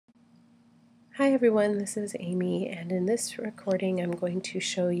Hi everyone, this is Amy, and in this recording I'm going to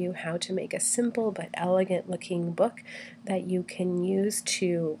show you how to make a simple but elegant looking book that you can use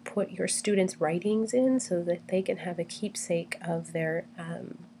to put your students' writings in so that they can have a keepsake of their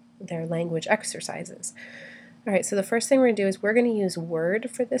language exercises. Alright, so the first thing we're going to do is we're going to use Word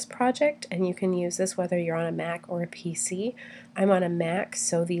for this project, and you can use this whether you're on a Mac or a PC. I'm on a Mac,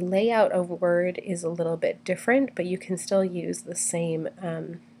 so the layout of Word is a little bit different, but you can still use the same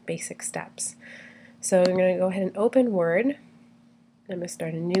basic steps. So I'm going to go ahead and open Word. I'm going to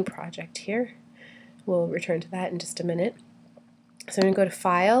start a new project here. We'll return to that in just a minute. So I'm going to go to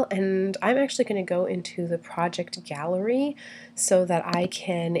File, and I'm actually going to go into the project gallery so that I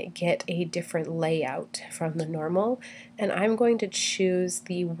can get a different layout from the normal, and I'm going to choose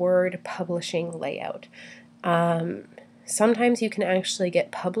the Word publishing layout. Sometimes you can actually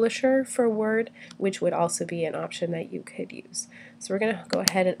get Publisher for Word, which would also be an option that you could use. So we're going to go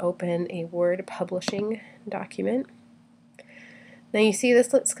ahead and open a Word publishing document. Now you see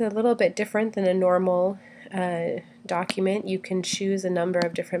this looks a little bit different than a normal document. You can choose a number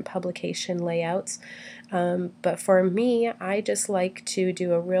of different publication layouts, but for me, I just like to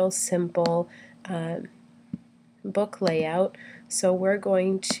do a real simple book layout. So we're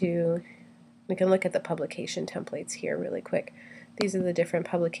going to we can look at the publication templates here really quick. These are the different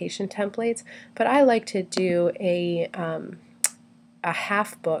publication templates, but I like to do a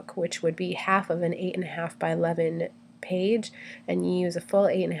half book, which would be half of an 8.5 by 11 page, and you use a full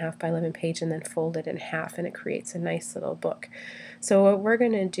 8.5 by 11 page and then fold it in half, and it creates a nice little book. So what we're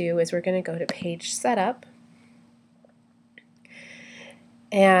going to do is we're going to go to Page Setup,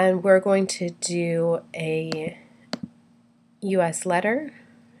 and we're going to do a US letter.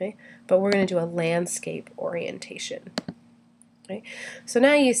 Okay, but we're going to do a landscape orientation. Okay, so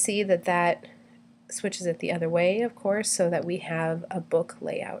now you see that that switches it the other way, of course, so that we have a book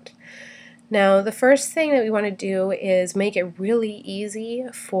layout. Now the first thing that we want to do is make it really easy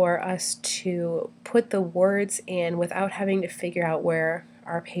for us to put the words in without having to figure out where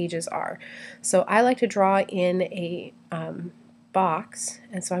our pages are. So I like to draw in a box,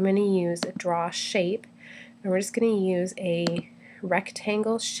 and so I'm going to use a draw shape, and we're just going to use a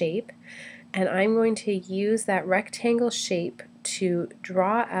rectangle shape, and I'm going to use that rectangle shape to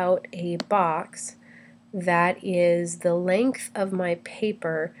draw out a box that is the length of my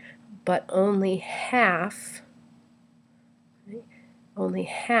paper, but only half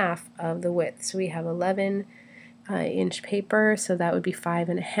of the width. So we have 11 inch paper, so that would be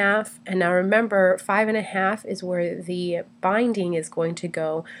 5.5. And now remember, 5.5 is where the binding is going to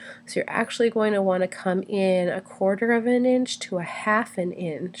go. So you're actually going to want to come in 1/4 of an inch to 1/2 an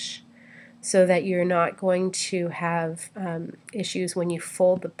inch, so that you're not going to have issues when you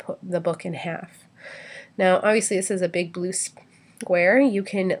fold the book in half. Now obviously this is a big blue square. You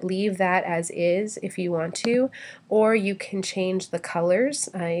can leave that as is if you want to, or you can change the colors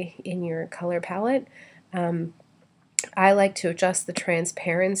in your color palette. I like to adjust the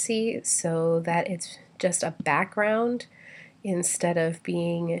transparency so that it's just a background instead of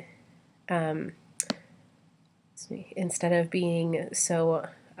being so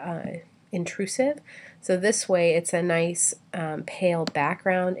intrusive. So this way it's a nice pale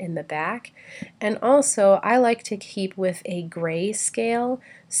background in the back. And also I like to keep with a gray scale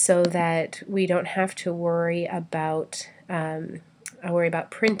so that we don't have to worry about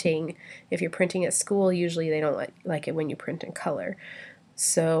printing. If you're printing at school, usually they don't like it when you print in color.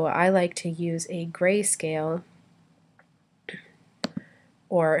 So I like to use a gray scale,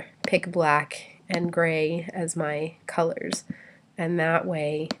 or pick black and gray as my colors, and that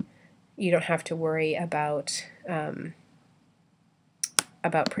way you don't have to worry about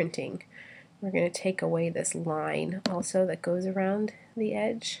printing. We're going to take away this line also that goes around the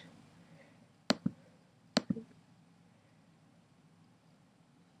edge.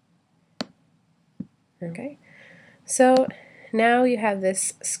 Okay, so now you have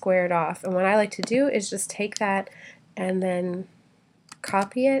this squared off, and what I like to do is just take that and then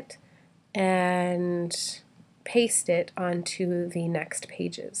copy it and paste it onto the next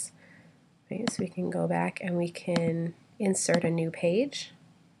pages. Okay, so we can go back and we can insert a new page,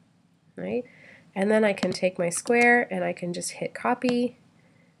 right? And then I can take my square and I can just hit copy,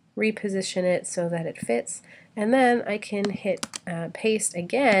 reposition it so that it fits, and then I can hit paste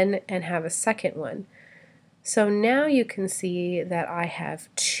again and have a second one. So now you can see that I have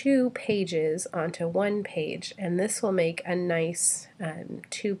 2 pages onto 1 page, and this will make a nice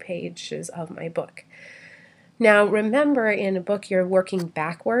 2 pages of my book. Now remember, in a book you're working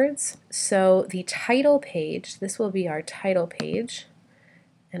backwards, so the title page, this will be our title page,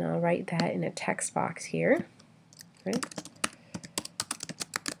 and I'll write that in a text box here. Right?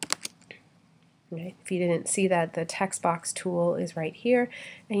 Okay. If you didn't see that, the text box tool is right here,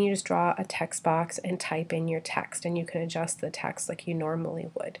 and you just draw a text box and type in your text, and you can adjust the text like you normally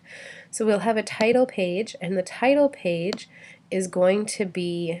would. So we'll have a title page, and the title page is going to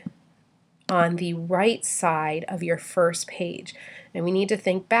be on the right side of your first page. And we need to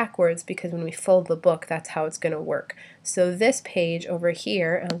think backwards because when we fold the book, that's how it's going to work. So this page over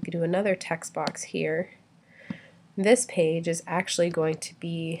here, I'll do another text box here. This page is actually going to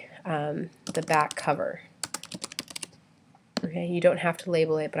be the back cover. Okay, you don't have to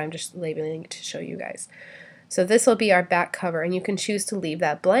label it, but I'm just labeling it to show you guys. So this will be our back cover, and you can choose to leave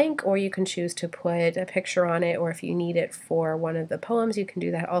that blank, or you can choose to put a picture on it, or if you need it for one of the poems, you can do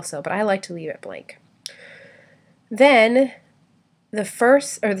that also, but I like to leave it blank. Then the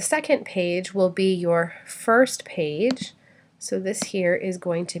second page will be your first page. So this here is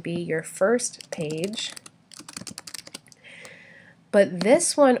going to be your first page. But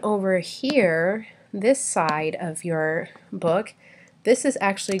this one over here, this side of your book, this is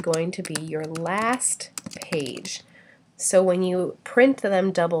actually going to be your last page. So when you print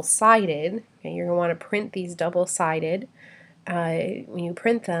them double-sided, okay, you're going to want to print these double-sided. When you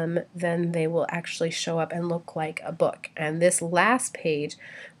print them, then they will actually show up and look like a book. And this last page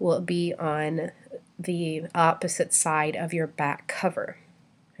will be on the opposite side of your back cover.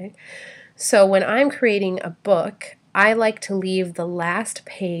 Okay? So when I'm creating a book, I like to leave the last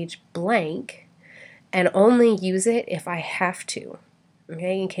page blank and only use it if I have to.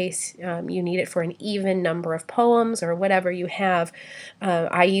 Okay, in case you need it for an even number of poems or whatever you have.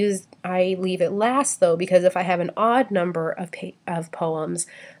 I leave it last though, because if I have an odd number of poems,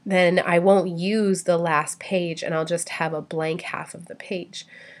 then I won't use the last page and I'll just have a blank half of the page.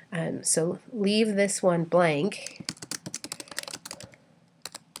 So leave this one blank,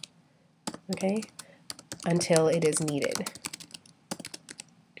 okay, until it is needed.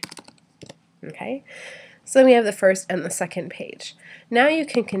 Okay, so then we have the first and the second page. Now you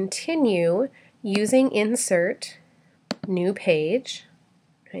can continue using insert, new page,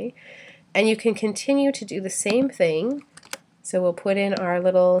 okay, and you can continue to do the same thing. So we'll put in our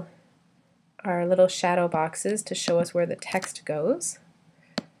little shadow boxes to show us where the text goes,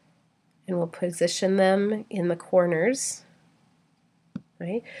 and we'll position them in the corners.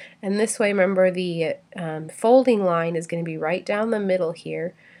 Right? And this way, remember, the folding line is going to be right down the middle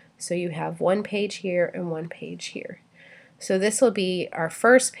here. So you have one page here and one page here. So this will be our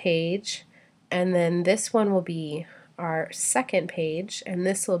first page, and then this one will be our second page, and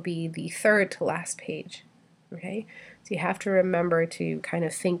this will be the third to last page. Okay? So you have to remember to kind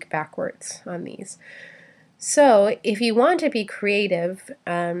of think backwards on these. So if you want to be creative,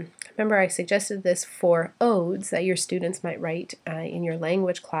 remember I suggested this for odes that your students might write in your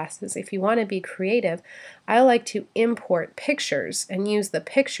language classes. If you want to be creative, I like to import pictures and use the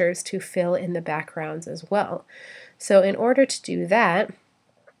pictures to fill in the backgrounds as well. So in order to do that,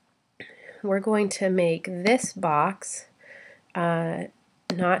 we're going to make this box not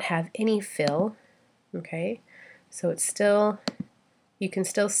have any fill. Okay, so it's still, you can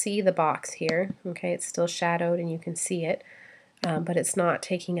still see the box here. Okay, it's still shadowed and you can see it, but it's not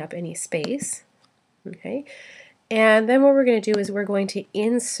taking up any space. Okay, and then what we're going to do is we're going to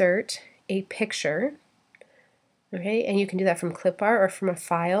insert a picture. Okay, and you can do that from clipart or from a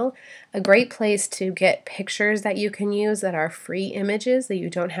file. A great place to get pictures that you can use that are free images that you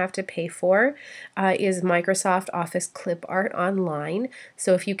don't have to pay for is Microsoft Office Clipart Online.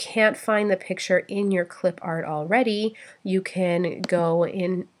 So if you can't find the picture in your clipart already, you can go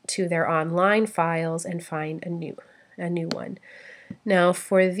into their online files and find a new one. Now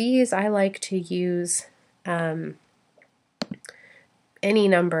for these, I like to use any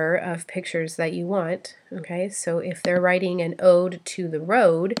number of pictures that you want. Okay, so if they're writing an ode to the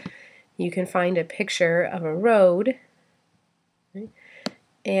road, you can find a picture of a road, okay,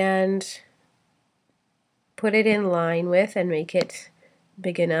 and put it in line with and make it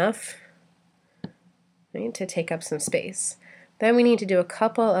big enough, right, to take up some space. Then we need to do a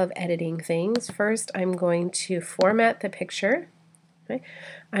couple of editing things. First, I'm going to format the picture. Okay.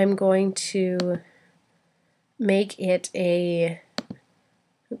 I'm going to make it a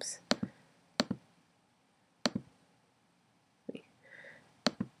oops.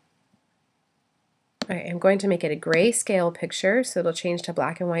 Alright, I'm going to make it a grayscale picture, so it'll change to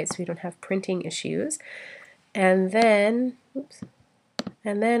black and white so we don't have printing issues. And then,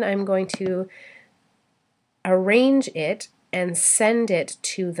 I'm going to arrange it and send it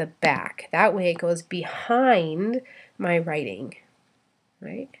to the back. That way it goes behind my writing,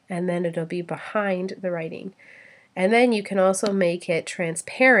 right? And then it'll be behind the writing. And then you can also make it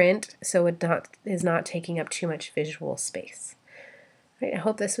transparent so it is not taking up too much visual space. Right, I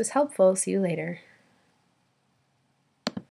hope this was helpful. See you later.